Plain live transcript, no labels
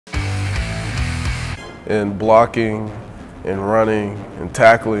in blocking and running and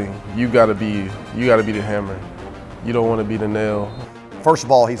tackling, you gotta be the hammer. You don't want to be the nail. First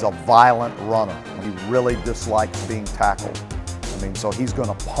of all, he's a violent runner. He really dislikes being tackled. I mean, so he's going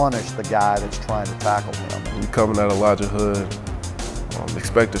to punish the guy that's trying to tackle him. You coming at Elijah Hood,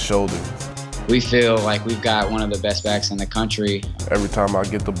 expect the shoulders. We feel like we've got one of the best backs in the country. Every time I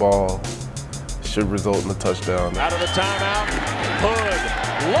get the ball, it should result in a touchdown. Out of the timeout,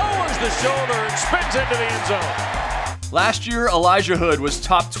 Hood lowers the shoulder and spins into the end zone. Last year, Elijah Hood was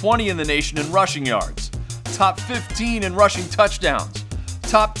top 20 in the nation in rushing yards, top 15 in rushing touchdowns,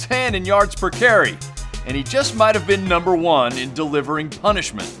 top 10 in yards per carry, and he just might have been number 1 in delivering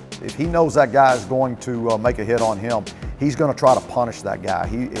punishment. If he knows that guy is going to make a hit on him, he's going to try to punish that guy.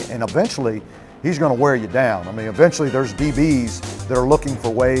 And eventually, he's going to wear you down. I mean, eventually there's DBs that are looking for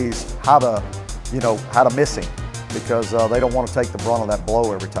ways how to miss him because they don't want to take the brunt of that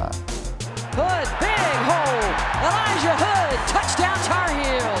blow every time. Hood, big hole, Elijah Hood, touchdown Tar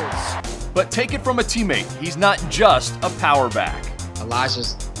Heels. But take it from a teammate, he's not just a power back.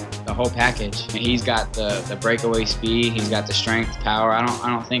 Elijah's the whole package. He's got the breakaway speed, he's got the strength, power. I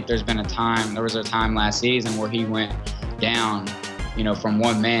don't think there was a time last season where he went down, from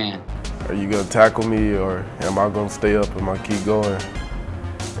one man. Are you gonna tackle me, or am I gonna stay up and I keep going?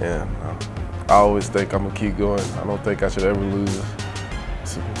 And I always think I'm gonna keep going. I don't think I should ever lose.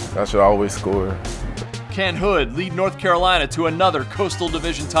 I should always score. Can Hood lead North Carolina to another Coastal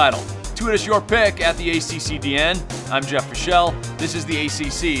Division title? Tweet us your pick at the ACC-DN. I'm Jeff Fischel. This is the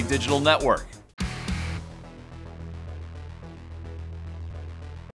ACC Digital Network.